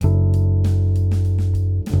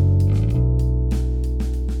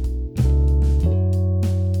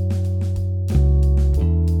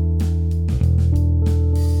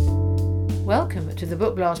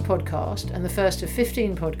Book Blast podcast and the first of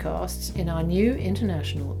 15 podcasts in our new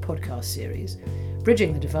international podcast series,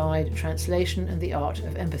 Bridging the Divide, Translation and the Art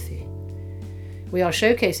of Empathy. We are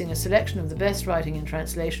showcasing a selection of the best writing in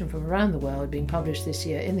translation from around the world being published this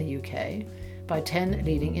year in the UK by 10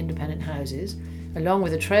 leading independent houses, along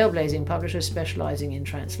with a trailblazing publisher specialising in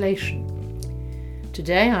translation.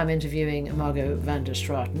 Today I'm interviewing Margot van der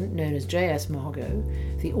Straten, known as J.S. Margot,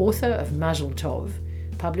 the author of Mazel Tov,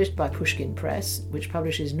 published by Pushkin Press, which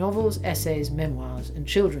publishes novels, essays, memoirs and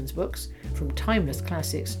children's books from timeless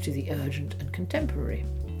classics to the urgent and contemporary.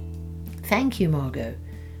 Thank you, Margot,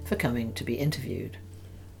 for coming to be interviewed.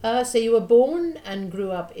 So you were born and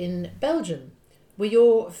grew up in Belgium. Were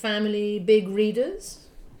your family big readers?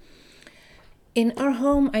 In our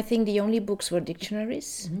home, I think the only books were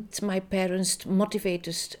dictionaries. Mm-hmm. My parents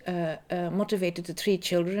motivated the 3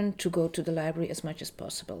 children to go to the library as much as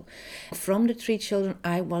possible. From the 3 children,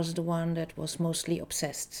 I was the one that was mostly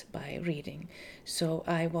obsessed by reading. So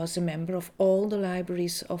I was a member of all the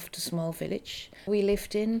libraries of the small village we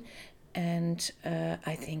lived in, and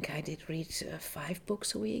I think I did read 5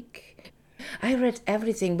 books a week. I read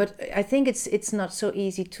everything, but I think it's not so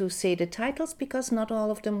easy to say the titles because not all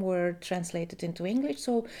of them were translated into English.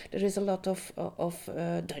 So there is a lot of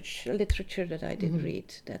Dutch literature that I did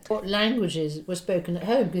read. What languages were spoken at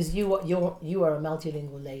home? Because you are a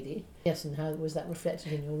multilingual lady. Yes, and how was that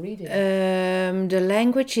reflected in your reading? The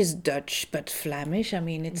language is Dutch, but Flemish. I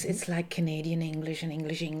mean, it's like Canadian English and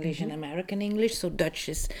English and American English. So Dutch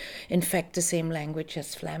is, in fact, the same language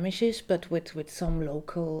as Flemish is, but with some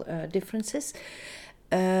local differences.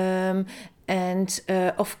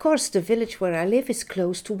 Of course, the village where I live is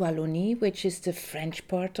close to Wallonie, which is the French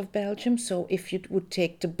part of Belgium. So if you would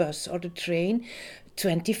take the bus or the train,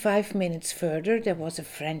 25 minutes further, there was a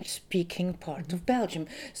French-speaking part of Belgium.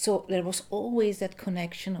 So there was always that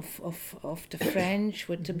connection of the French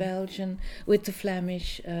with the Belgian, with the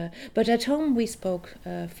Flemish. But at home, we spoke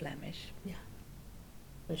Flemish. Yeah.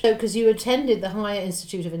 So, because you attended the Higher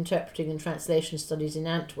Institute of Interpreting and Translation Studies in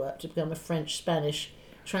Antwerp to become a French-Spanish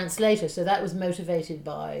translator. So that was motivated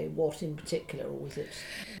by what in particular, or was it?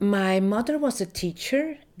 My mother was a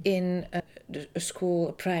teacher in a school,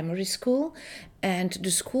 a primary school, and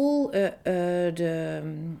the school,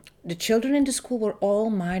 the children in the school were all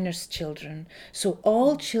minors' children, so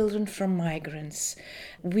all children from migrants.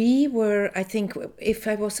 We were, I think,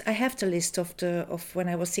 I have the list of when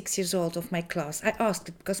I was 6 years old of my class. I asked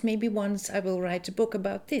it because maybe once I will write a book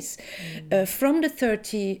about this. From the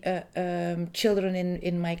 30 children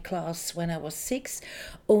in my class when I was 6,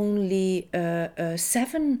 only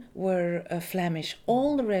 7 were Flemish.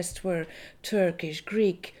 All the rest were Turkish,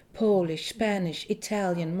 Greek, Polish, Spanish,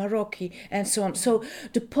 Italian, Moroccan, and so on. So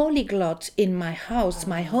the polyglot in my house,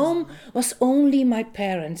 my home, was only my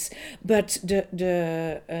parents, but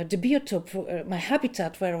the biotope, my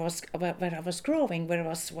habitat where I was growing, where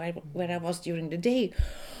I was during the day,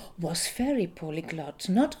 was very polyglot,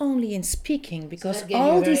 not only in speaking, because so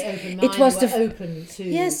all these it was the open to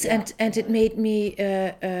yes, and it made me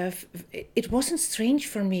it wasn't strange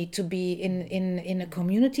for me to be in a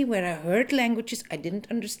community where I heard languages I didn't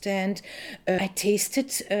understand. I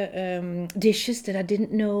tasted dishes that I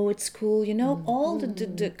didn't know at school, all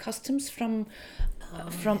the customs from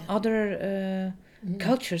other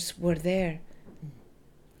cultures were there.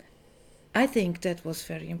 I think that was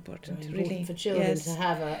very important, really, for children to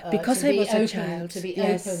have because I was a child, to be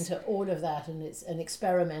open to all of that, and it's an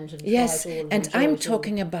experiment. And yes, try it all and I'm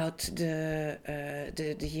talking all. About the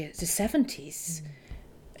 70s.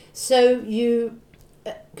 So you,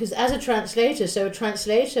 because as a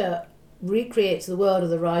translator recreates the world of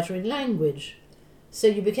the writer in language. So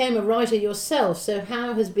you became a writer yourself. So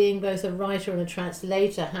how has being both a writer and a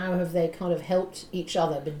translator, how have they kind of helped each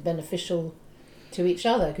other, been beneficial to each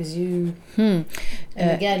other? Because you and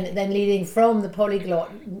again then leading from the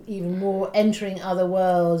polyglot even more, entering other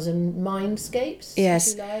worlds and mindscapes.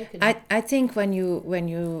 Yes, if you like. I think when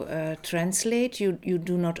you translate, you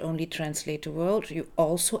do not only translate the world, you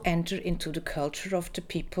also enter into the culture of the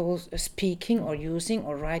people speaking or using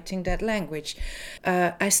or writing that language.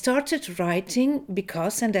 I started writing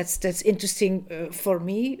because, and that's interesting for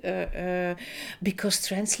me, because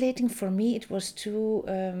translating for me it was too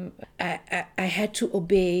I had to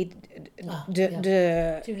obey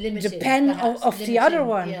the pen of the other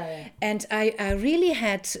one, and I really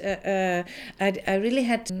had the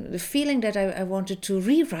feeling that I wanted to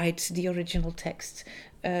rewrite the original text.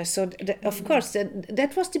 Of course,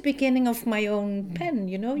 that was the beginning of my own pen.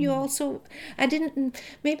 You also, I didn't.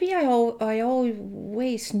 Maybe I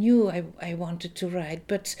always knew I wanted to write,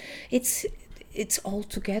 but it's all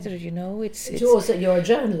together, you know. It's also, you're a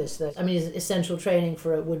journalist, though. I mean, it's essential training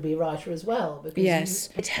for a would-be writer as well. Because yes,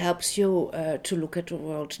 it helps you to look at the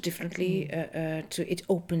world differently. It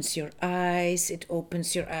opens your eyes. It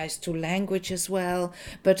opens your eyes to language as well.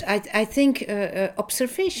 But I think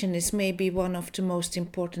observation is maybe one of the most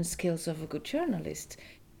important skills of a good journalist.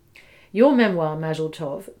 Your memoir, Mazal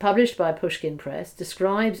Tov, published by Pushkin Press,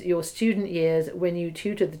 describes your student years when you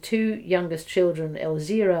tutored the two youngest children,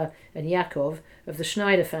 Elzira and Yaakov, of the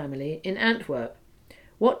Schneider family in Antwerp.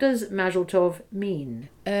 What does Mazal Tov mean?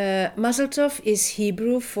 Mazal Tov is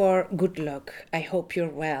Hebrew for good luck. I hope you're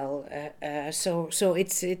well. So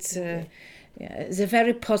it's a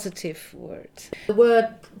very positive word. There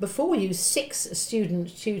were, before you, 6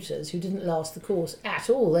 student tutors who didn't last the course at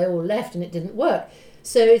all. They all left and it didn't work.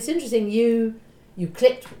 So it's interesting, you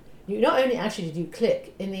clicked. You not only actually did you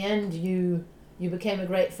click, in the end you became a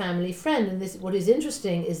great family friend. And this, what is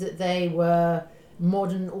interesting is that they were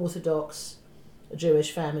modern Orthodox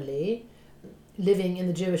Jewish family living in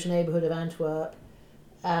the Jewish neighbourhood of Antwerp,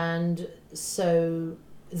 and though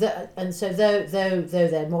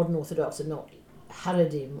they're modern Orthodox and not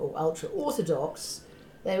Haredim or ultra Orthodox,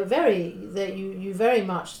 you very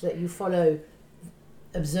much that you follow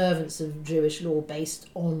observance of Jewish law based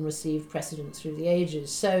on received precedents through the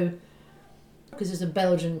ages. So, because as a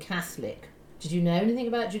Belgian Catholic, did you know anything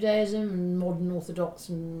about Judaism and modern Orthodox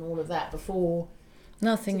and all of that before?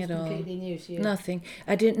 Nothing at all. Completely new to you. Nothing.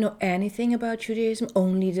 I didn't know anything about Judaism.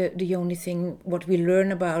 Only the only thing what we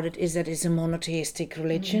learn about it is that it's a monotheistic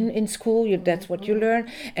religion in school. That's what you learn.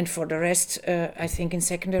 And for the rest, I think in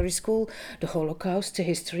secondary school, the Holocaust, the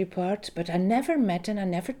history part. But I never met and I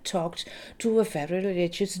never talked to a very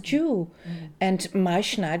religious Jew. And my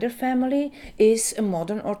Schneider family is a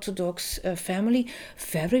modern Orthodox family,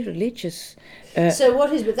 very religious. So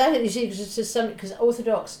what is, but that is just something, because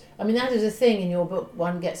Orthodox, I mean, that is a thing in your book.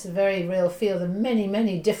 One gets a very real feel of many,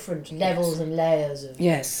 many different levels and layers of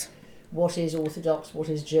what is Orthodox, what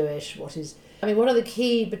is Jewish, what are the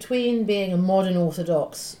key between being a modern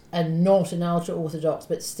Orthodox and not an ultra-Orthodox,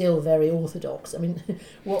 but still very Orthodox? I mean,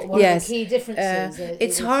 what are the key differences?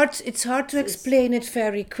 It's hard to explain it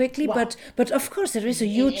very quickly, but of course there is a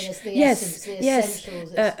huge there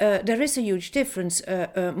is a huge difference.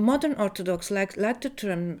 Modern Orthodox, like the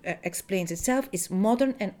term explains itself, is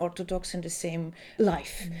modern and Orthodox in the same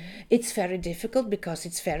life. It's very difficult because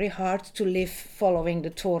it's very hard to live following the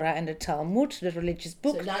Torah and the Talmud, the religious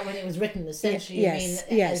book. So like when it was written, essentially, yes,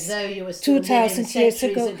 you mean as though you were still 2,000 years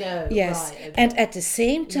ago. Yes, right, okay. And at the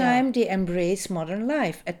same time they embrace modern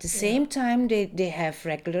life. At the same time they have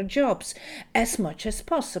regular jobs as much as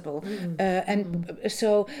possible.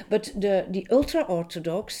 But the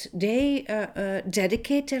ultra-Orthodox, they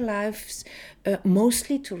dedicate their lives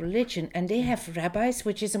mostly to religion, and they have rabbis,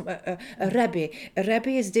 which is a rabbi. A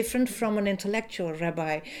rabbi is different from an intellectual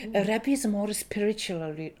rabbi. A rabbi is a more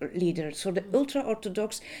spiritual leader. So the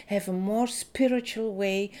ultra-Orthodox have a more spiritual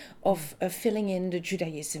way of filling in the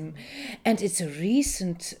Judaism. And it's a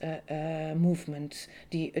recent movement,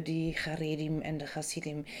 the Haredim and the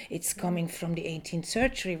Hasidim. It's coming from the 18th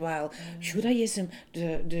century, while Judaism,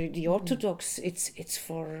 the Orthodox, it's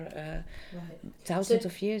for thousands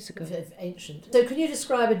of years ago. Ancient. So can you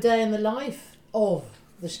describe a day in the life of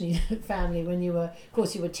the Schneider family when you were, of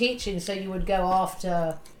course you were teaching, so you would go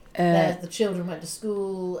after the children went to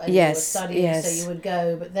school and you were studying, so you would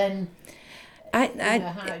go, but then I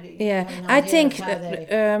think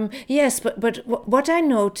yes, but what I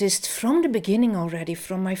noticed from the beginning already,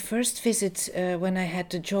 from my first visit when I had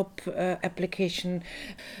the job application,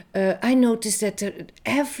 I noticed that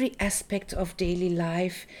every aspect of daily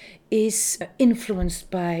life is influenced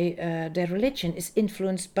by their religion, is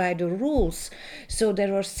influenced by the rules. So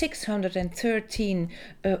there are 613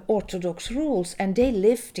 Orthodox rules, and they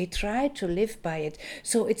try to live by it.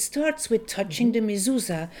 So it starts with touching the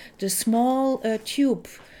mezuzah, the small tube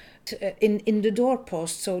in the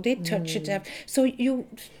doorpost, so they touch it up. So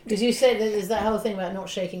because you said that there's that whole thing about not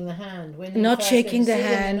shaking the hand. When not shaking the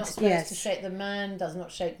hand, not supposed to shake the man, does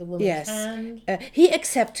not shake the woman's hand. He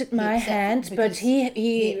accepted my hand, but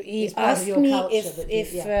he asked me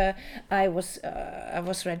if I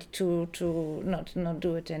was ready to not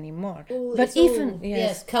do it anymore.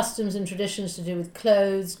 Customs and traditions to do with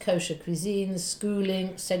clothes, kosher cuisine,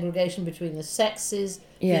 schooling, segregation between the sexes.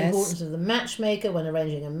 The importance of the matchmaker when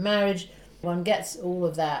arranging a marriage. One gets all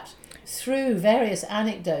of that through various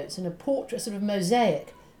anecdotes, and a portrait, sort of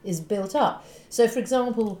mosaic, is built up. So, for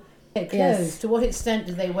example, clothes, to what extent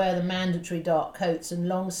did they wear the mandatory dark coats and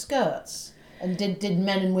long skirts? And did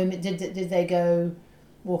men and women, did they go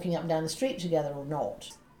walking up and down the street together or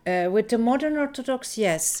not? With the modern Orthodox,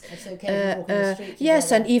 yes. It's okay to walk on the street yes,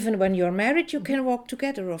 together. and even when you're married, you can walk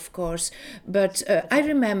together, of course. But I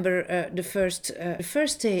remember the first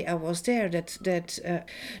day I was there that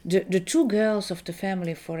the two girls of the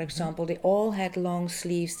family, for example, they all had long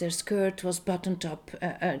sleeves. Their skirt was buttoned up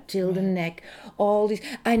till the neck. All these,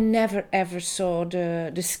 I never ever saw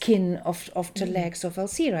the skin of the legs of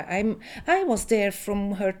Alzira. I was there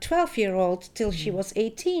from her 12-year-old till she was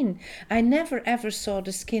 18. I never ever saw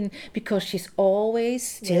the skin because she's always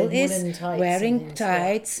still wearing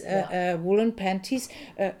tights, woolen panties.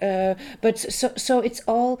 But so it's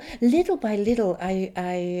all little by little.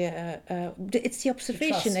 It's the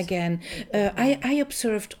observation again. I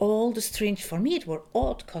observed all the strange. For me, it were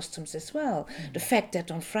odd customs as well. The fact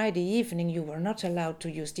that on Friday evening you were not allowed to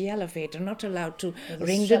use the elevator, not allowed to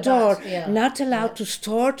ring the door, not allowed to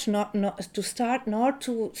start, not to start, nor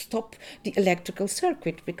to stop the electrical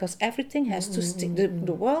circuit, because everything has to stay.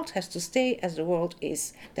 The world has to stay as the world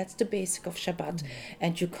is. That's the basic of Shabbat,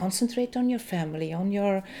 and you concentrate on your family, on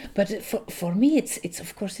your. But for me, it's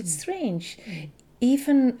of course it's strange.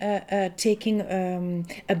 Even taking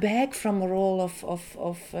a bag from a roll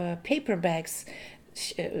of paper bags.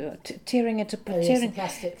 Tearing it apart.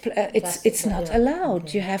 It's not allowed.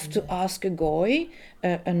 Okay. You have to ask a goy,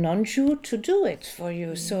 a non-Jew, to do it for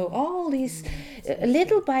you. So all these,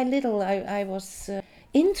 little by little, I was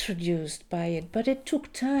introduced by it, but it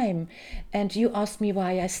took time. And you asked me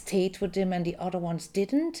why I stayed with them and the other ones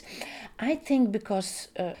didn't. I think because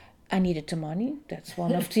I needed the money. That's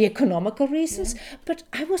one of the economical reasons. But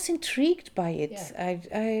I was intrigued by it.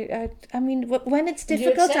 Yeah. I mean, when it's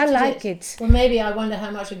difficult, I like it. Well, maybe I wonder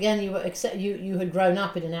how much again you had grown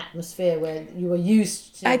up in an atmosphere where you were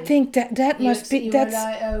used to. I think that must be that's.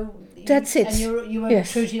 That's it. And you were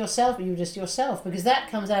true to yourself, but you were just yourself, because that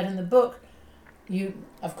comes out in the book. You,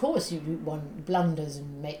 of course, you want blunders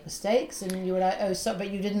and make mistakes, and you were like,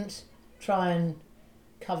 but you didn't try and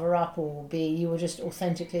cover up or you were just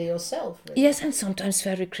authentically yourself. Really. Yes, and sometimes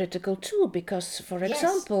very critical too, because, for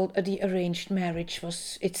example, the arranged marriage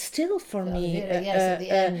it's still for me at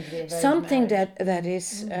the end, something that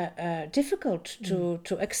is difficult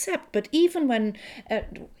to accept. But even when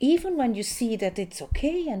you see that it's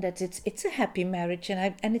okay and that it's a happy marriage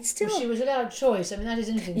and it's still. Well, she was allowed choice. I mean, that is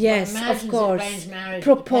interesting. Yes, of course. Arranged marriage,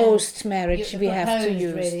 proposed marriage we have to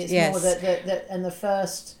use. Really. It's more that and the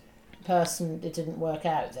first person, it didn't work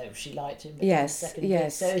out, though she liked him. Yes.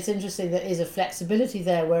 So it's interesting that there is a flexibility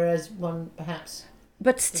there, whereas one perhaps.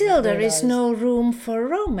 But still, there is no room for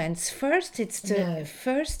romance. First, it's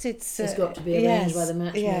got to be arranged by the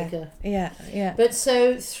matchmaker. Yeah. But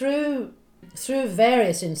so through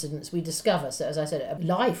various incidents, we discover, so as I said,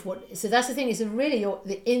 life. So that's the thing. It's really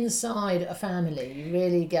the inside a family. You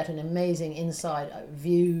really get an amazing inside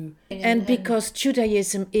view. And because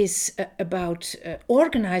Judaism is about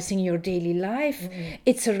organizing your daily life,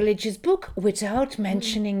 it's a religious book without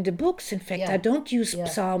mentioning the books. In fact, I don't use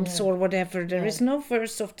psalms or whatever. There is no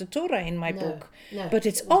verse of the Torah in my book. No. But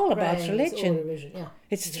it's all about religion.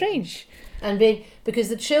 It's strange. And because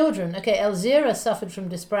the children, Elzira suffered from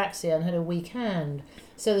dyspraxia and had a weak hand.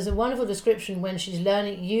 So there's a wonderful description when she's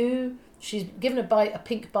learning. She's given a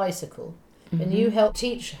pink bicycle, and you help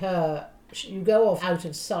teach her. You go off out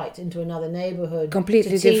of sight into another neighbourhood,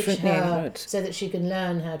 completely different neighbourhood, so that she can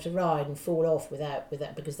learn how to ride and fall off without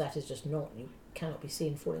because that is just not. You cannot be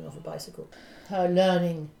seen falling off a bicycle. Her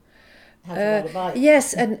learning. How to ride a bike.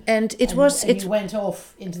 Yes, and it was. And you went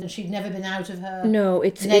off into. She'd never been out of her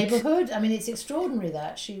neighbourhood. I mean, it's extraordinary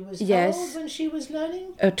that she was. How old when she was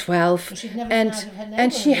learning? 12. She'd never been out of her neighbourhood.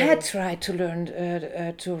 And she had tried to learn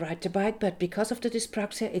to ride the bike, but because of the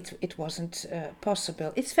dyspraxia, it wasn't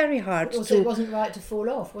possible. It's very hard. Also, it wasn't right to fall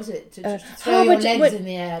off, was it? To throw your legs in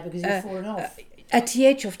the air because you've fallen off. At the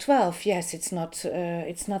age of 12, yes, it's not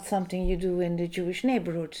something you do in the Jewish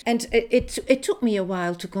neighborhood. And it took me a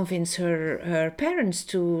while to convince her parents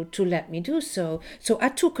to let me do so. So I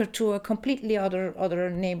took her to a completely other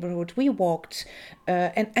neighborhood. We walked,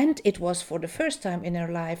 and it was for the first time in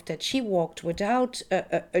her life that she walked without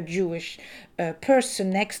a Jewish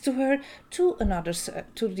person next to her to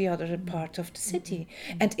the other part of the city.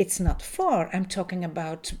 And it's not far. I'm talking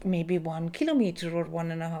about maybe 1 kilometer or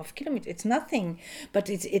 1.5 kilometers. It's nothing. But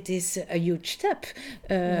it is a huge step.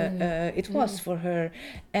 It was for her,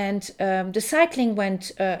 and the cycling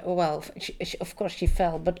went well. She, of course, she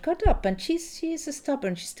fell, but got up, and she's a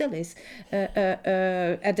stubborn. She still is.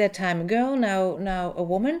 At that time, a girl, now a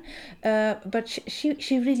woman, but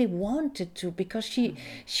she really wanted to, because she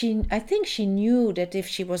I think she knew that if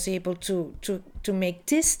she was able to to make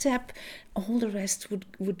this step, all the rest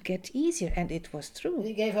would get easier. And it was true.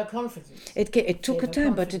 It gave her confidence. It took a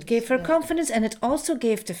time, but it gave her confidence, and it also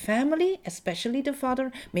gave the family, especially the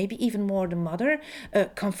father, maybe even more the mother,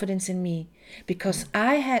 confidence in me, because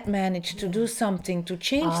I had managed to do something, to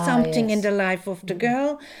change something in the life of the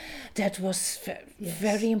girl that was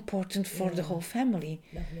very important for the whole family.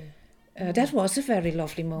 Lovely. That was a very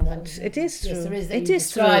lovely moment. It is true. Yes, there is that. It You is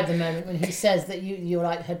describe true. the moment when he says that you're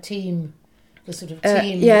like her team, the sort of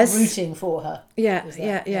team yes. rooting for her. Yeah, Is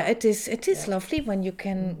that- It is lovely when you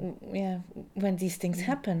can, when these things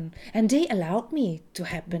happen, and they allowed me to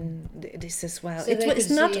happen this as well. So It they was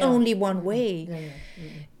could not see, only one way.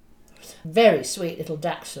 Very sweet little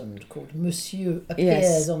dachshund called Monsieur appears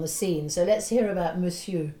Yes. on the scene. So let's hear about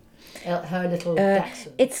Monsieur, her little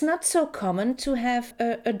dachshund. It's not so common to have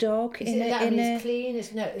a dog Is in it allowed? a. It's clean. Is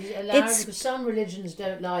it allowed? It's- Because some religions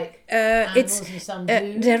don't like animals and some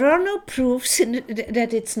do. There are no proofs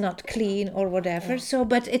that it's not clean or whatever. So,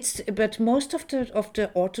 but most of the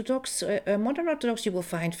Orthodox, modern Orthodox, you will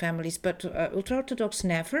find families, but ultra Orthodox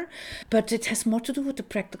never. But it has more to do with the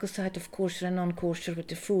practical side of kosher and non-kosher, with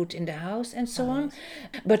the food in the house and so on.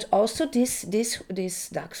 But also this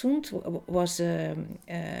dachshund was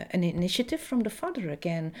an initiative from the father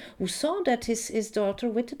again, who saw that his daughter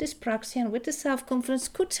with the dyspraxia and with the self-confidence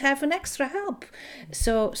could have an extra help.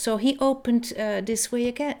 So he opened this way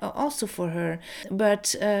again also for her.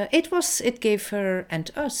 But it gave her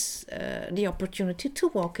and us the opportunity to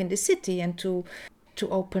walk in the city and to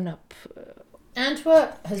open up.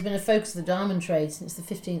 Antwerp has been a focus of the diamond trade since the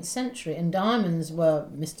 15th century, and diamonds were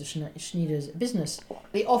Mr. Schneider's business.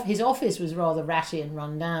 His office was rather ratty and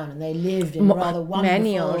run down, and they lived in a rather wonderful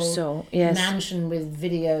many or so, yes. mansion with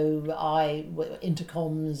video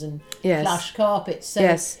intercoms and Yes. plush carpets. So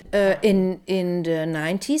Yes, in the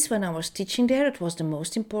 90s when I was teaching there, it was the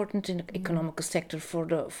most important economical sector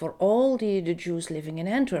for all the Jews living in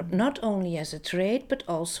Antwerp, not only as a trade but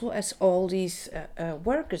also as all these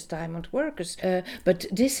workers, diamond workers. But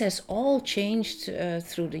this has all changed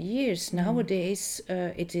through the years. Nowadays,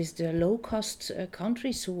 it is the low-cost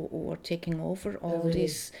countries who are taking over all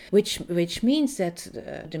this, which means that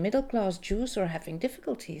the middle-class Jews are having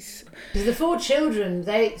difficulties. because the 4 children,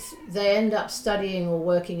 they end up studying or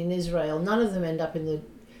working in Israel. None of them end up in the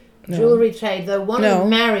jewellery trade, though one of them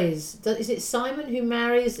marries. Is it Simon who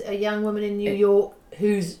marries a young woman in New York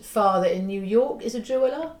whose father in New York is a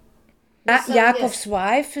jeweller? Jacob's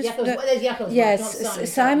wife is There's Jacob's yes, wife, not Simon.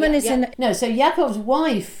 Simon is in. No, so Jacob's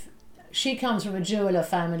wife, she comes from a jeweller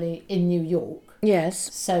family in New York.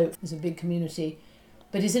 Yes. So there's a big community.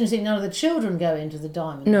 But it's interesting, none of the children go into the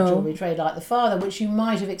diamond jewellery trade like the father, which you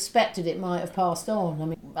might have expected it might have passed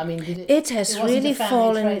on. I mean, did it? It has wasn't a really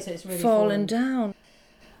family trade, so it's really fallen down.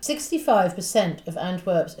 65% of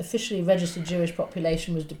Antwerp's officially registered Jewish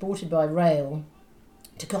population was deported by rail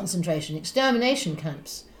to concentration extermination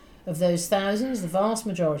camps. Of those thousands, the vast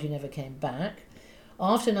majority never came back.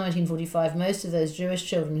 After 1945, most of those Jewish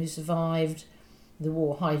children who survived the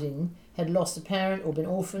war hiding had lost a parent or been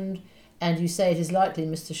orphaned, and you say it is likely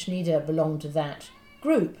Mr. Schneider belonged to that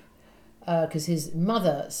group because his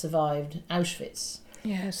mother survived Auschwitz.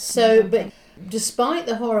 Yes. So, but despite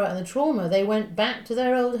the horror and the trauma, they went back to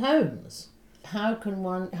their old homes. How can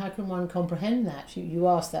one comprehend that? You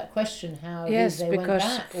asked that question. How Yes, they because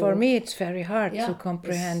went back? for me it's very hard to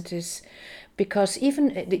comprehend this, because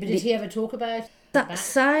even But did he ever talk about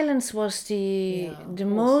silence was the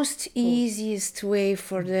most easiest way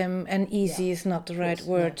for them, and easy is not the right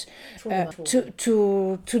word,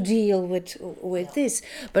 to deal with this.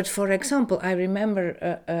 But for example, I remember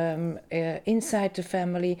inside the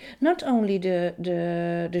family, not only the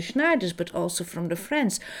Schneiders but also from the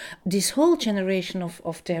friends, this whole generation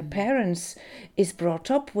of their parents is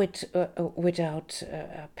brought up without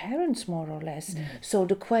parents, more or less. So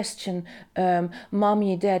the question,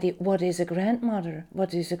 mommy, daddy, what is a grandmother?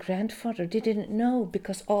 What is a grandfather? They didn't know,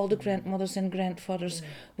 because all the grandmothers and grandfathers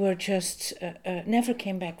were just never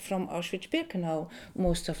came back from Auschwitz-Birkenau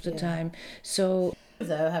most of the time. So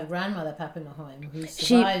though have grandmother Pappenheim who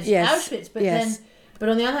survives Auschwitz, but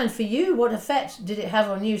on the other hand, for you, what effect did it have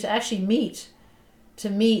on you to actually meet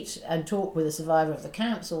and talk with a survivor of the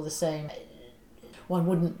camps all the same? One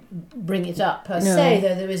wouldn't bring it up per se,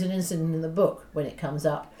 though there is an incident in the book when it comes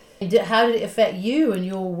up. How did it affect you and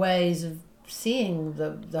your ways of seeing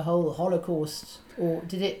the whole Holocaust, or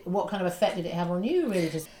what kind of effect did it have on you,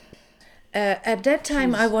 really? At that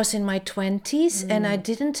time, I was in my 20s, and I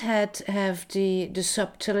didn't have the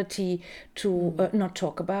subtlety to not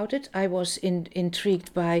talk about it. I was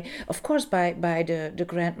intrigued by the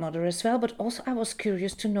grandmother as well, but also I was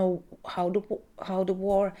curious to know how how the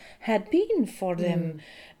war had been for them.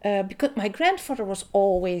 Because my grandfather was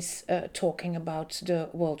always talking about the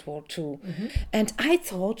World War II. And I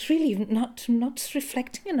thought, really, not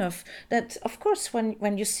reflecting enough, that, of course,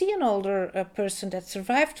 when you see an older person that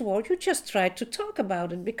survived the war, you just try to talk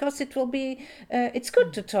about it, because it will be, it's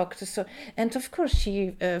good to talk to. So, and of course,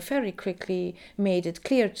 she very quickly made it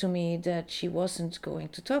clear to me that she wasn't going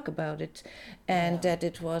to talk about it, and that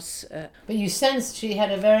it was... But you sensed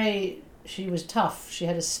she was tough. She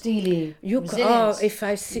had a steely resilience. If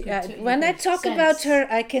I see when I talk about her,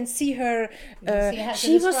 I can see her.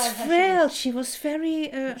 She was frail. She was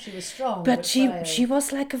very. She was strong, but she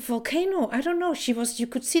was like a volcano. I don't know. She was. You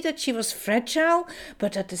could see that she was fragile,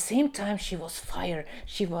 but at the same time she was fire.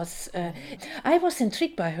 She was. I was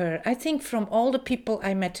intrigued by her. I think from all the people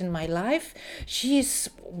I met in my life, she is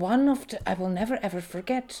one of the I will never ever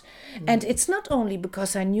forget. And it's not only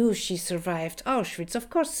because I knew she survived Auschwitz.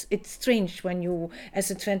 Of course, it's strange when you,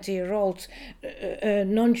 as a 20-year-old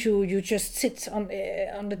non-Jew, you just sit on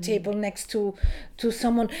the table next to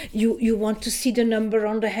someone. You want to see the number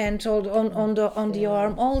on the hand or on the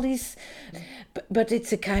arm. All these, but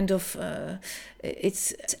it's a kind of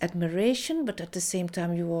it's admiration, but at the same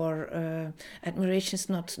time you are admiration is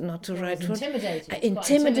not the right word.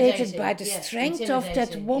 Intimidated by the strength of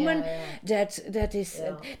that woman.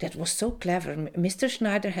 That was so clever. Mr.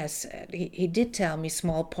 Schneider has he did tell me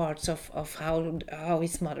small parts of how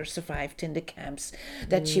his mother survived in the camps.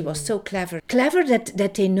 That she was so clever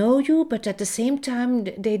that they know you, but at the same time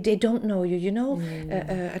they don't know you. You know,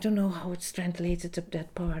 I don't know how it's translated to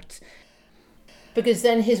that part. Because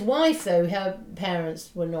then his wife, though, her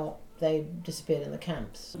parents were not, they disappeared in the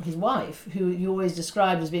camps. His wife, who you always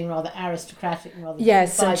described as being rather aristocratic and rather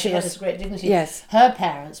dignified, and she had this great dignity. Yes. Her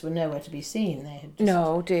parents were nowhere to be seen. They had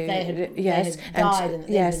died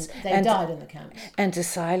in the camps. And the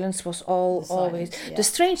silence was always. Yeah. The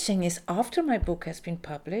strange thing is, after my book has been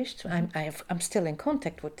published, I'm still in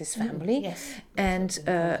contact with this family. Yes. And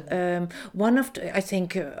one of the, I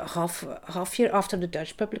think half year after the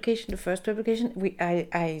Dutch publication, the first publication,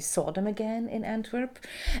 I saw them again in Antwerp,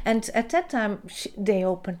 and at that time they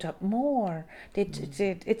opened up more.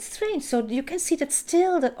 It's strange. So you can see that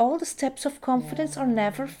still that all the steps of confidence are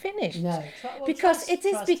never finished. No, because it's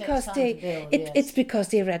because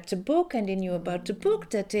they read the book and they knew about the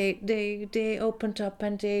book that they opened up,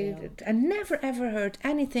 and I never ever heard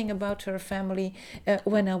anything about her family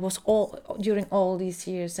when I was during all these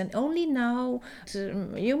years, and only now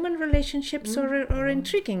human relationships are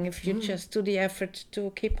intriguing if you just do the effort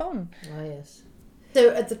to keep on. Oh yes.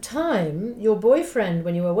 So at the time, your boyfriend,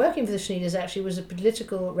 when you were working for the Schneiders, actually was a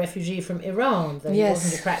political refugee from Iran, though he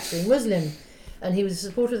wasn't a practicing Muslim, and he was a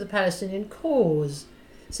supporter of the Palestinian cause.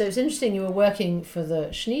 So it's interesting you were working for the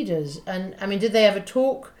Schneiders, and I mean, did they ever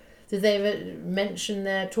talk to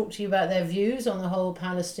you about their views on the whole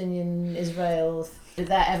Palestinian-Israel? Did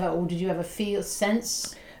that ever, or did you ever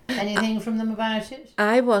sense anything from them about it?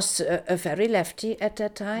 I was a very lefty at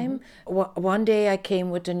that time. One day I came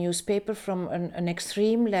with a newspaper from an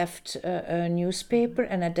extreme left newspaper,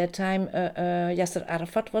 and at that time Yasser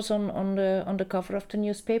Arafat was on the cover of the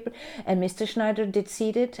newspaper, and Mr. Schneider did see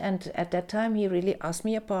it, and at that time he really asked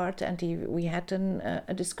me apart, and we had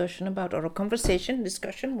a discussion about, or a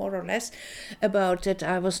discussion more or less, about that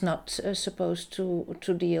I was not supposed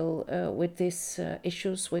to deal with these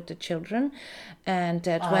issues with the children, and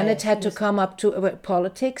that when it had to come up to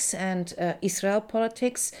politics and Israel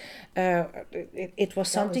politics, it was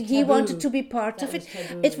something he wanted to be part of it.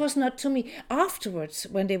 It was not to me. Afterwards,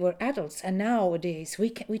 when they were adults, and nowadays we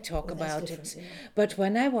talk about it. Yeah. But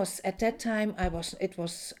when I was at that time, I was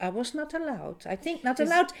not allowed. I think not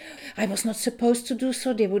allowed. I was not supposed to do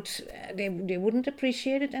so. They wouldn't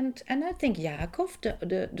appreciate it. And I think Yaakov,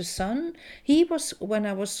 the son, he was, when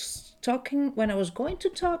I was going to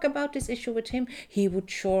talk about this issue with him, he would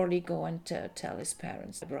surely go and tell his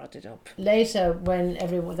parents. I brought it up. Later, when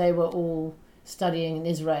they were all studying in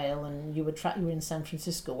Israel, and you were in San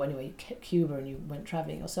Francisco, anyway, Cuba, and you went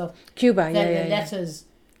traveling yourself. Cuba, then the letters,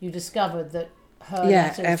 you discovered that her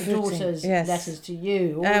letters, the daughter's letters to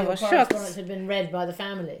you, all your correspondence had been read by the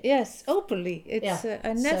family. Yes, openly. It's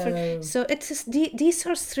I never. So it's just, these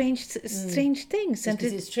are strange things, and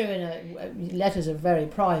it's true. Letters are very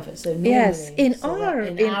private. So normally, in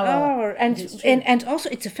our and also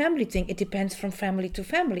it's a family thing. It depends from family to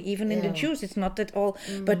family. Even in the Jews, it's not at all.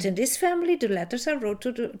 But in this family, the letters I wrote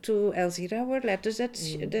to Elzira were letters that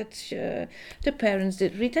the parents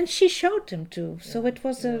did read, and she showed them too. So it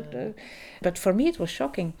was but for me, it was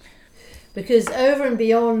shocking. Because over and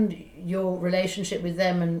beyond your relationship with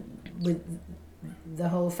them and with the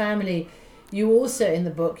whole family, You also, in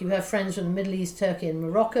the book, you have friends from the Middle East, Turkey and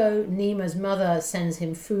Morocco. Nima's mother sends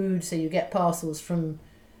him food, so you get parcels from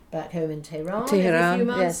back home in Tehran every few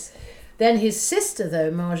months. Yes. Then his sister,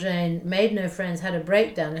 though, Marjane, made no friends, had a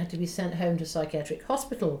breakdown and had to be sent home to psychiatric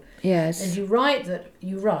hospital. Yes. And you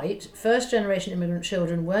write, first-generation immigrant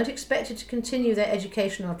children weren't expected to continue their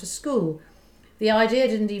education after school. The idea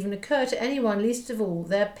didn't even occur to anyone, least of all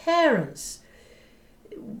their parents.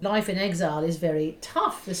 Life in exile is very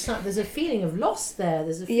tough. There's a feeling of loss there.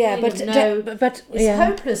 There's a feeling it's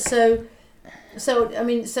hopeless. So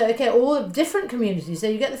all the different communities. So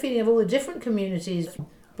you get the feeling of all the different communities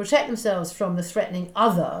protect themselves from the threatening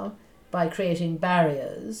other by creating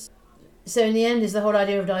barriers. So in the end, is the whole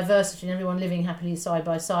idea of diversity and everyone living happily side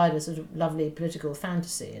by side a sort of lovely political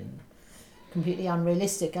fantasy and completely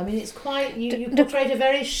unrealistic. I mean, it's quite you portray a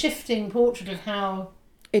very shifting portrait of how.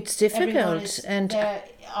 It's difficult, and they're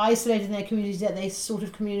isolated in their communities, yet they sort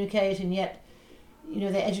of communicate, and yet,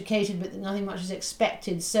 they're educated, but nothing much is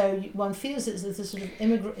expected. So one feels that the sort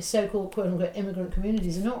of so-called quote-unquote immigrant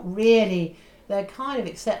communities are not really, they're kind of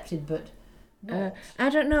accepted, but I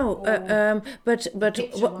don't know, but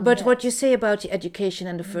what you say about the education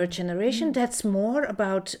and the third generation, that's more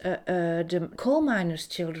about the coal miners'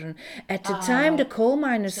 children. At the time the coal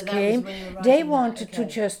miners came, they wanted to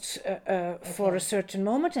just for a certain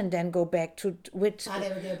moment and then go back to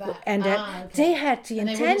they had the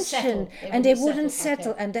intention and they wouldn't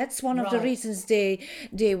settle, and that's one of the reasons they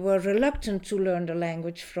were reluctant to learn the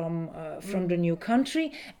language from the new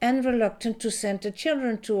country and reluctant to send the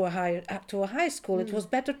children to a high school. It was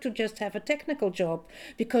better to just have a technical job,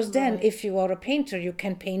 because then if you are a painter you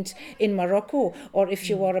can paint in Morocco, or if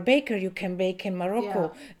you are a baker you can bake in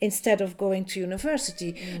Morocco instead of going to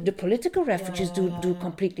university. The political refugees do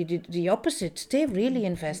completely the opposite. They really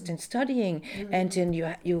invest in studying, and then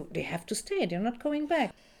they have to stay. They're not going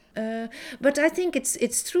back. But I think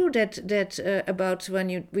it's true that about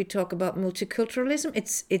when we talk about multiculturalism,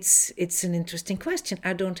 it's an interesting question.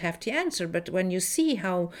 I don't have the answer, but when you see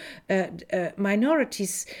how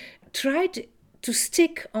minorities tried to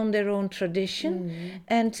stick on their own tradition,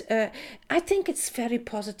 and I think it's very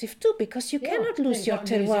positive too, because you cannot lose your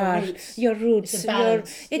terroir, your roots.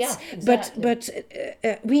 But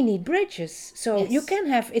we need bridges. So you can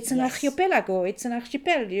have, it's an archipelago, it's an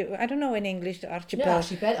archipel. I don't know in English the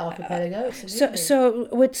archipelago. So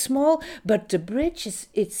with small, but the bridge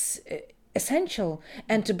it's essential,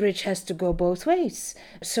 and the bridge has to go both ways.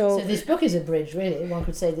 So this book is a bridge, really. One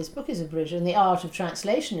could say this book is a bridge, and the art of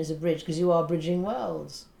translation is a bridge, because you are bridging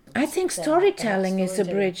worlds. I think storytelling is a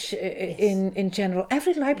bridge in general.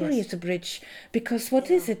 Every library is a bridge, because what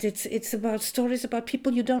is it? It's about stories about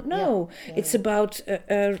people you don't know. It's about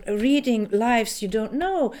reading lives you don't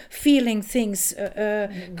know, feeling things,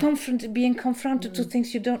 being confronted to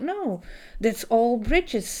things you don't know. That's all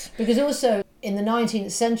bridges. Because also in the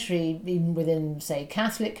 19th century, even within, say,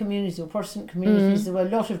 Catholic communities or Protestant communities, there were a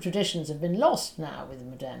lot of traditions that have been lost now with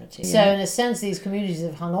modernity. So in a sense, these communities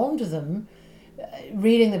have hung on to them.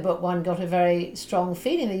 Reading the book, one got a very strong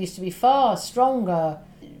feeling. There used to be far stronger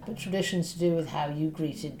traditions to do with how you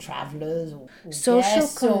greeted travellers or social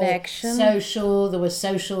connection. There were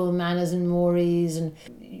social manners and mores, and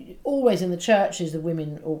always in the churches, the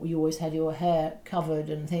women, or you always had your hair covered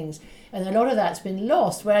and things. And a lot of that's been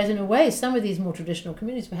lost. Whereas in a way, some of these more traditional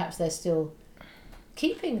communities, perhaps they're still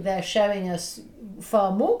they're showing us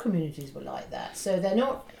far more communities were like that. So they're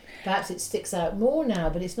not. Perhaps it sticks out more now,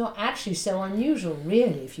 but it's not actually so unusual,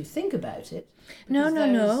 really, if you think about it.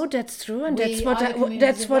 No, that's true, and that's what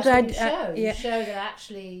you show that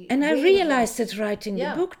actually. And I realized that writing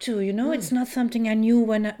the book too. It's not something I knew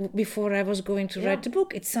before I was going to write the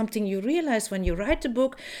book. It's something you realize when you write the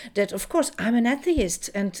book. That of course I'm an atheist,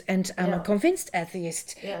 and I'm a convinced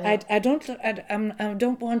atheist. I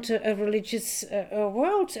don't want a religious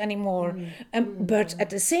world anymore. But at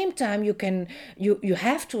the same time, you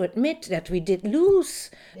have to admit that we did lose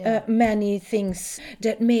many things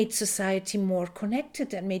that made society more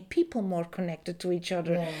connected, that made people more connected to each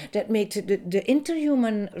other, that made the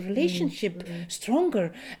interhuman relationship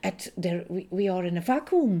stronger. We are in a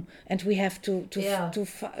vacuum, and we have to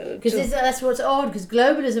because that's what's odd, because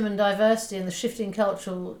globalism and diversity and the shifting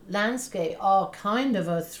cultural landscape are kind of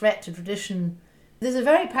a threat to tradition. There's a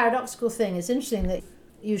very paradoxical thing. It's interesting that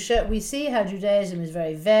we see how Judaism is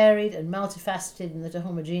very varied and multifaceted, and that a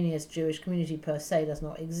homogeneous Jewish community per se does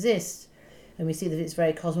not exist. And we see that it's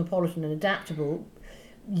very cosmopolitan and adaptable,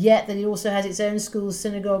 yet that it also has its own schools,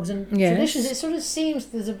 synagogues and traditions. It sort of seems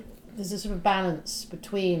there's a sort of balance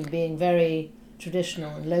between being very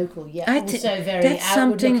traditional and local, yet also very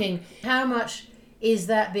outward-looking. How much is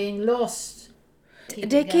that being lost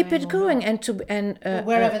they keep it going, and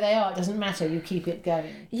wherever they are, it doesn't matter. You keep it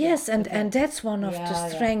going. Yes, and that's one of the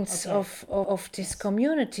strengths of this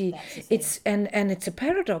community. It's and it's a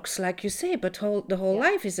paradox, like you say, but the whole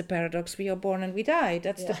life is a paradox. We are born and we die.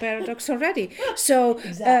 That's the paradox already. So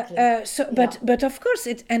but of course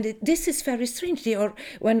this is very strange.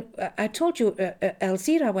 When I told you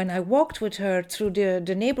Elzira, when I walked with her through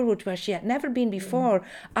the neighborhood where she had never been before,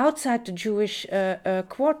 outside the Jewish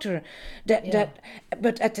quarter,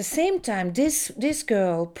 but at the same time, this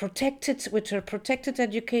girl, protected with her protected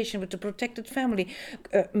education, with a protected family,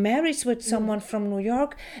 marries with someone from New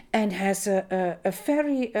York and has a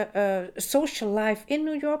very social life in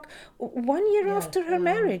New York 1 year after her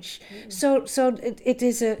marriage. So it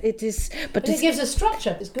is. But it gives a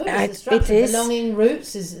structure. It's good. It's a structure. It is. Belonging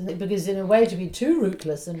roots is because in a way to be too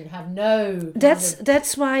rootless and have no.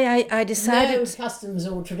 That's why I decided no customs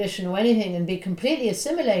or tradition or anything and be completely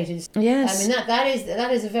assimilated. Yes. I mean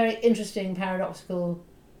that is a very interesting paradoxical.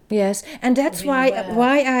 Yes, and that's why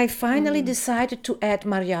I finally decided to add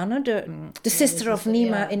Marianne, the sister of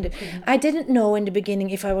Nima. I didn't know in the beginning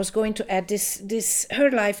if I was going to add this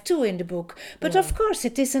her life too in the book, but of course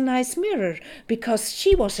it is a nice mirror because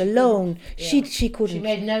she was alone. She couldn't. She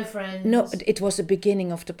made no friends. No, it was the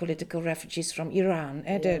beginning of the political refugees from Iran.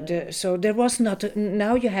 So there was not.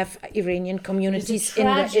 Now you have Iranian communities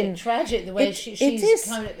tragic the way she's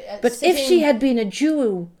kind of. But if she had been a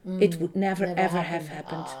Jew, it would never ever have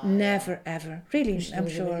happened. Never ever, really, I'm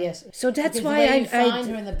sure. Yes. So that's because why you find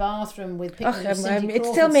her in the bathroom with pictures of Cindy it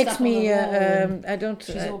still makes me. I don't.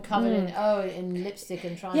 She's all covered in lipstick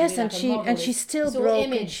and trying. Yes, to be like and she's still broken.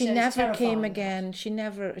 Image, she so never came again. She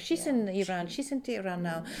never. She's in Iran. She's in Tehran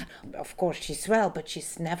now. Of course, she's well, but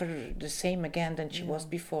she's never the same again than she was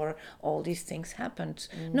before all these things happened.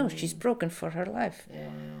 No, she's broken for her life.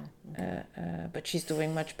 But she's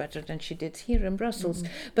doing much better than she did here in Brussels.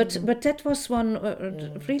 But that was one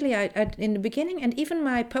really. I in the beginning, and even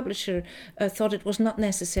my publisher thought it was not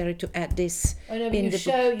necessary to add this in the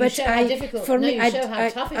book. But you show how difficult. For me, you show how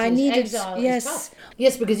tough it is. Needed, exile is tough.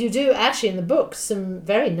 Yes, because you do actually in the book some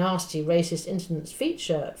very nasty racist incidents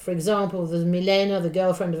feature. For example, the Milena, the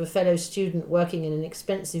girlfriend of a fellow student working in an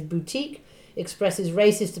expensive boutique, expresses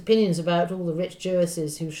racist opinions about all the rich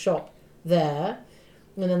Jewesses who shop there.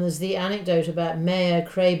 And then there's the anecdote about Mayor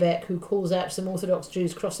Krabeck, who calls out some Orthodox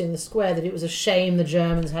Jews crossing the square that it was a shame the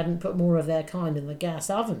Germans hadn't put more of their kind in the gas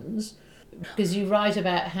ovens. Because you write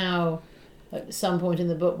about how at some point in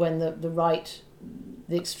the book when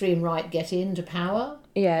the extreme right get into power.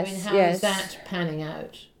 Yes, I mean, how is that panning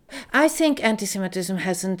out? I think anti-Semitism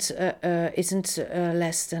isn't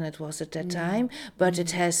less than it was at that time, but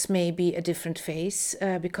it has maybe a different face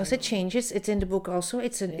because it changes. It's in the book also.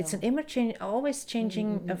 It's an always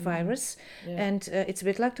changing virus, and it's a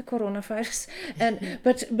bit like the coronavirus. And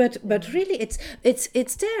but really,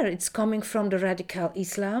 it's there. It's coming from the radical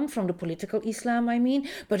Islam, from the political Islam. I mean,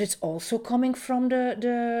 but it's also coming from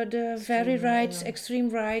the very right, extreme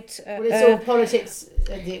right. Well, it's all politics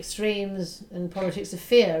at the extremes and politics of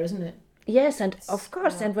fear, isn't it? Yes, and of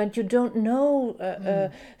course, and when you don't know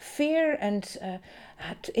fear, and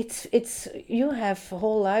it's you have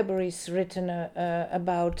whole libraries written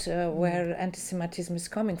about where anti-Semitism is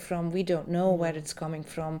coming from. We don't know where it's coming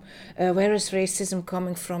from. Where is racism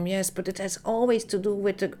coming from? Yes, but it has always to do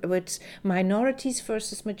with minorities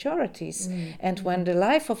versus majorities. And when the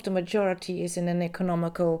life of the majority is in an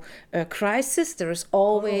economical crisis, there is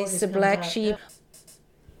always a black sheep.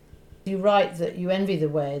 You write that you envy the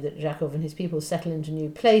way that Jacob and his people settle into new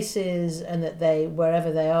places, and that they,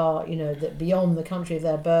 wherever they are, that beyond the country of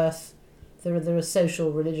their birth, there are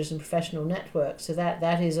social, religious, and professional networks. So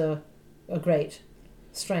that is a great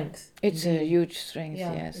strength. It's a huge strength.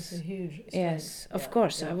 Yeah, yes, it's a huge strength. Yes, of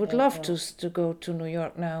course. I would love to go to New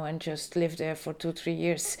York now and just live there for 2-3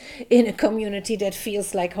 years in a community that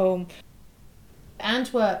feels like home.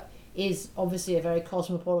 Antwerp is obviously a very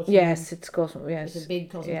cosmopolitan. Yes, it's Yes, it's a big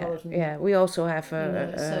cosmopolitan. Yeah. We also have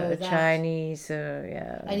a Chinese.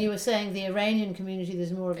 And you were saying the Iranian community.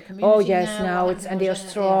 There's more of a community. Oh yes, now it's and they are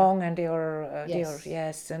strong and they are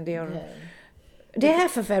They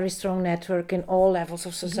have a very strong network in all levels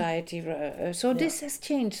of society. This has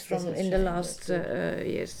changed in the last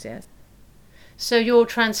years. Yes. So your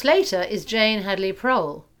translator is Jane Hadley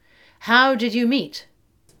Prohl. How did you meet?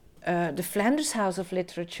 The Flanders House of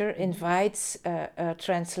Literature invites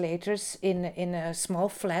translators in a small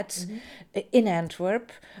flat in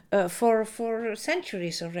Antwerp for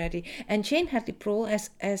centuries already. And Jane Hadley Prole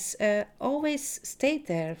has always stayed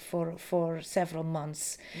there for several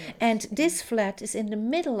months. Yes. And this flat is in the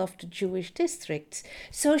middle of the Jewish district.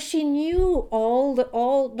 So she knew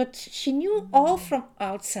but she knew all from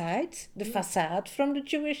outside, the facade from the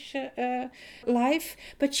Jewish life,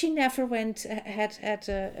 but she never had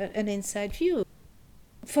an inside view.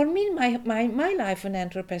 For me, my life in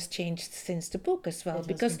Antwerp has changed since the book as well,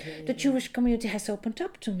 because the Jewish community has opened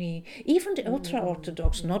up to me. Even the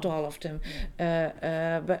ultra-Orthodox, not all of them,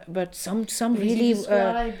 but some really... You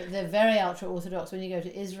describe the very ultra-Orthodox when you go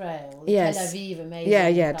to Israel, yes. Tel Aviv,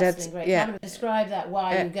 amazing, that's great. Yeah. Describe that,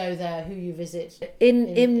 why you go there, who you visit.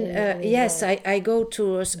 Yes, I go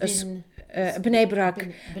to Bnei Brak.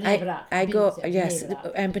 I go, yes,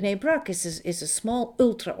 and Bnei Brak is a small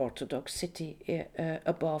ultra-Orthodox city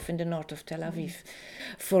above in the north of Tel Aviv.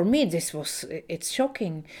 For me, it's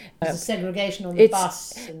shocking. There's a segregation on the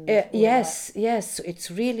bus. Yes, it's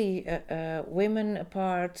really women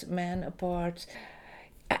apart, men apart.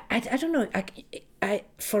 I don't know.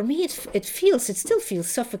 For me, it still feels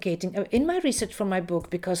suffocating. In my research for my book,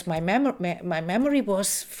 because my memory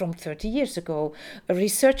was from 30 years ago,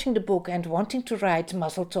 researching the book and wanting to write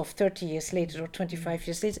Mazel Tov 30 years later or 25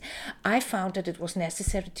 years later, I found that it was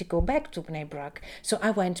necessary to go back to Bnei Brak. So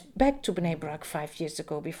I went back to Bnei Brak 5 years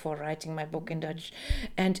ago before writing my book in Dutch,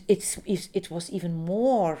 and it was even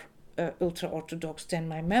more ultra-Orthodox than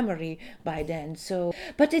my memory by then. So,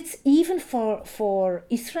 but it's even for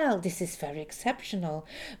Israel, this is very exceptional.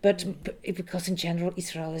 But because in general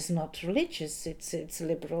Israel is not religious, it's a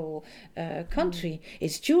liberal country.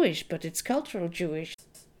 It's Jewish, but it's cultural Jewish.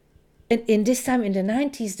 In this time, in the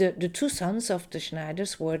 90s, the two sons of the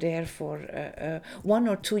Schneiders were there for 1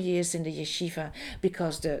 or 2 years in the yeshiva,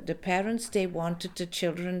 because the parents, they wanted the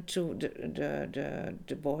children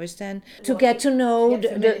the boys then, to get to know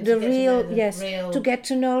the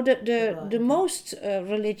most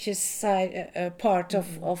religious side, part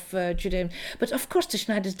of Judaism. But of course, the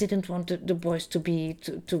Schneiders didn't want the boys to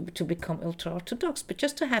become ultra-Orthodox, but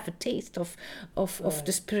just to have a taste of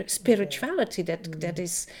the spirituality that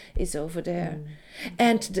is over there.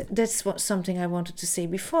 And that's something I wanted to say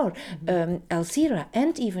before. Elzira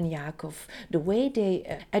and even Yaakov, the way they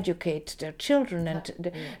educate their children,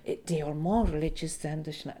 and they are more religious than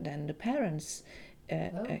the parents.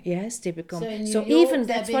 Yes, they become. So even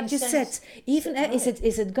that's what you said. Even is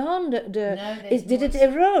it gone? Did it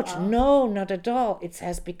erode? No, not at all. It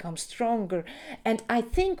has become stronger, and I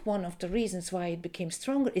think one of the reasons why it became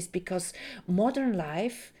stronger is because modern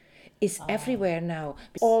life is everywhere now.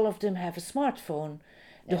 All of them have a smartphone.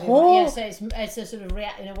 So it's a sort of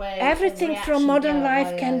in a way. Everything from modern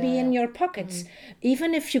life can be in your pockets.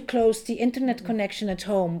 Even if you close the internet connection at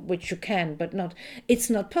home, which you can, but it's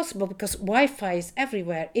not possible because Wi-Fi is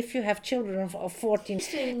everywhere. If you have children of 14,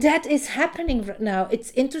 that is happening now.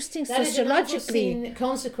 It's interesting sociologically. That is an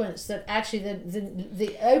consequence that actually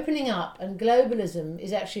the opening up and globalism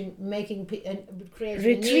is actually making creating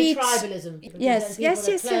a new tribalism. Yes.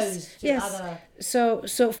 Other...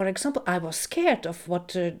 So for example, I was scared of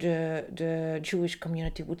what the Jewish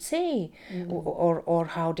community would say, or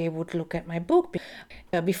how they would look at my book.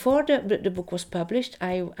 Before the book was published,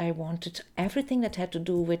 I wanted everything that had to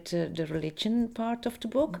do with the religion part of the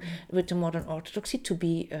book, with the modern Orthodoxy, to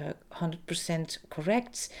be 100%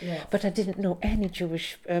 correct. Yeah. But I didn't know any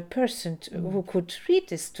Jewish person who could read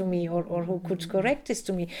this to me or who could correct this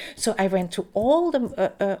to me. So I went to all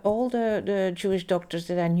the Jewish doctors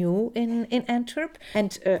that I knew in Antwerp,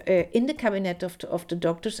 and in the cabinet of the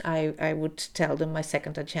doctors, I would tell them my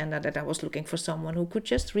second agenda, that I was looking for someone who could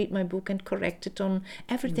just read my book and correct it on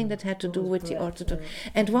everything that had to do with the Orthodox.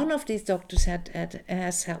 And one of these doctors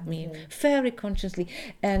has helped me very consciously,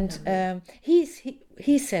 and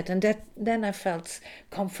he said, and then I felt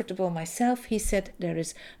comfortable myself. He said, there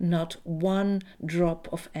is not one drop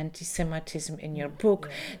of anti-Semitism in your book.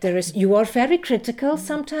 You are very critical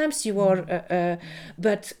sometimes. You are,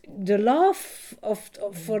 but the love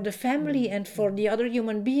for the family and for the other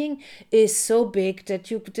human being is so big that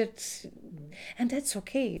and that's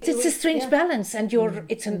okay. It's a strange balance, and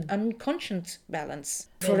it's an unconscious balance.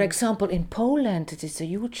 For example, in Poland, it is a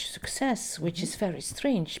huge success, which is very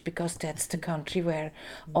strange, because that's the country where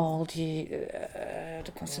all the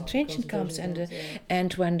concentration camps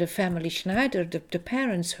and when the family Schneider, the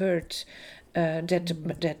parents heard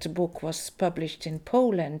that the book was published in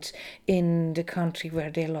Poland, in the country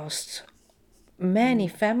where they lost many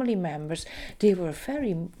family members, they were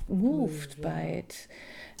very moved by it.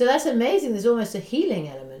 So that's amazing. There's almost a healing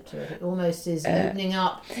element to it. It almost is opening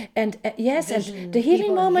up. And yes, and the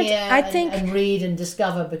healing moment, I think... And read and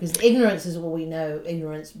discover, because ignorance is all we know.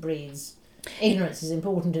 Ignorance breeds. Ignorance is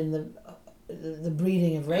important in the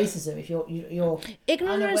breeding of racism. If you're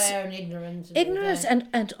unaware and ignorant.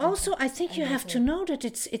 And also I think you have to know that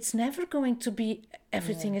it's never going to be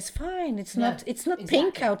everything is fine. It's not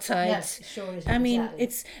pink outside. Yes, sure is. I mean,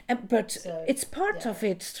 exactly. it's part of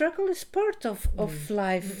it. Struggle is part of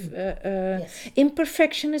life. Yes.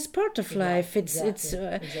 Imperfection is part of life.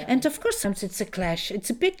 Exactly. And of course sometimes it's a clash. It's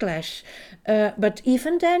a big clash. But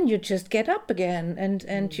even then you just get up again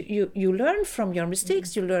and you learn from your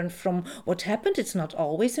mistakes. You learn from what happened. It's not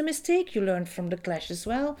always a mistake. You learn from the clash as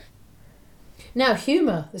well. Now,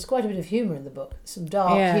 humour. There's quite a bit of humour in the book. Some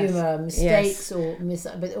dark humour, mistakes,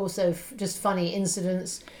 but also just funny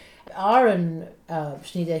incidents. Aaron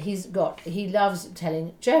Schneider, he loves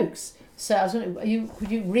telling jokes. So I was wondering,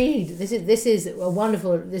 could you read? This is a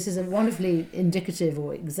wonderfully indicative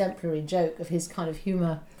or exemplary joke of his kind of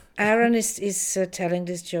humour. Aaron is telling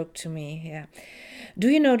this joke to me. Yeah. Do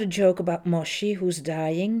you know the joke about Moshi, who's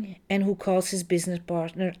dying and who calls his business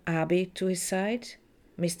partner Abi to his side?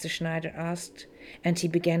 Mr. Schneider asked, and he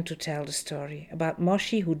began to tell the story about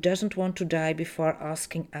Moshi, who doesn't want to die before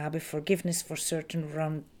asking Abi forgiveness for certain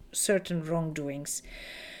wrongdoings.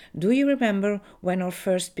 Do you remember when our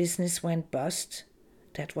first business went bust?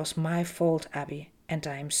 That was my fault, Abi, and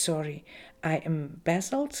I am sorry. I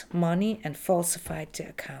embezzled money and falsified the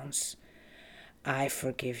accounts. I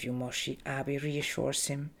forgive you, Moshi, Abi reassures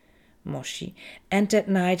him. Moshi, and that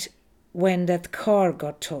night when that car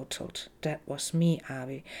got totaled, that was me,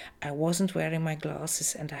 Abi. I wasn't wearing my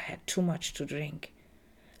glasses and I had too much to drink.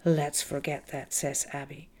 Let's forget that, says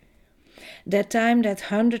Abi. That time that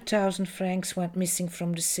 100,000 francs went missing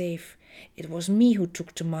from the safe, it was me who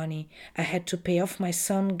took the money. I had to pay off my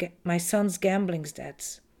son's gambling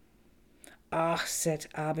debts. Ah, said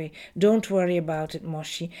Abi, don't worry about it,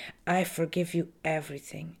 Moshi. I forgive you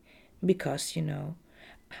everything. Because,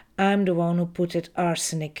 I'm the one who put that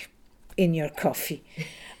arsenic in your coffee.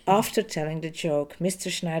 After telling the joke,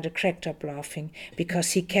 Mr. Schneider cracked up laughing.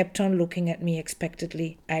 Because he kept on looking at me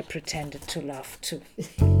expectantly, I pretended to laugh too.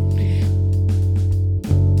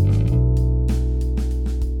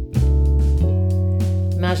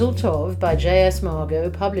 Mazel Tov by J.S. Margot,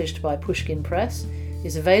 published by Pushkin Press,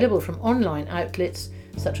 is available from online outlets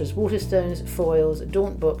such as Waterstones, Foyles,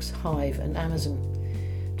 Daunt Books, Hive and Amazon.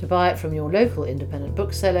 To buy it from your local independent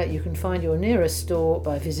bookseller, you can find your nearest store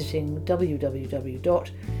by visiting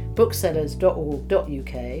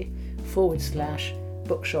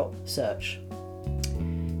www.booksellers.org.uk/bookshop search.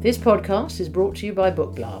 This podcast is brought to you by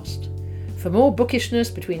Book Blast. For more bookishness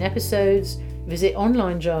between episodes, visit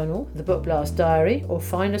online journal The Book Blast Diary or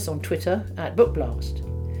find us on Twitter @BookBlast.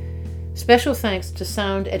 Special thanks to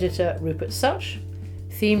sound editor Rupert Such,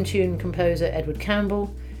 theme tune composer Edward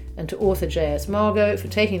Campbell, and to author J.S. Margot for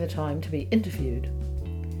taking the time to be interviewed.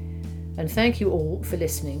 And thank you all for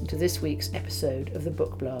listening to this week's episode of the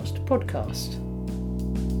Book Blast podcast.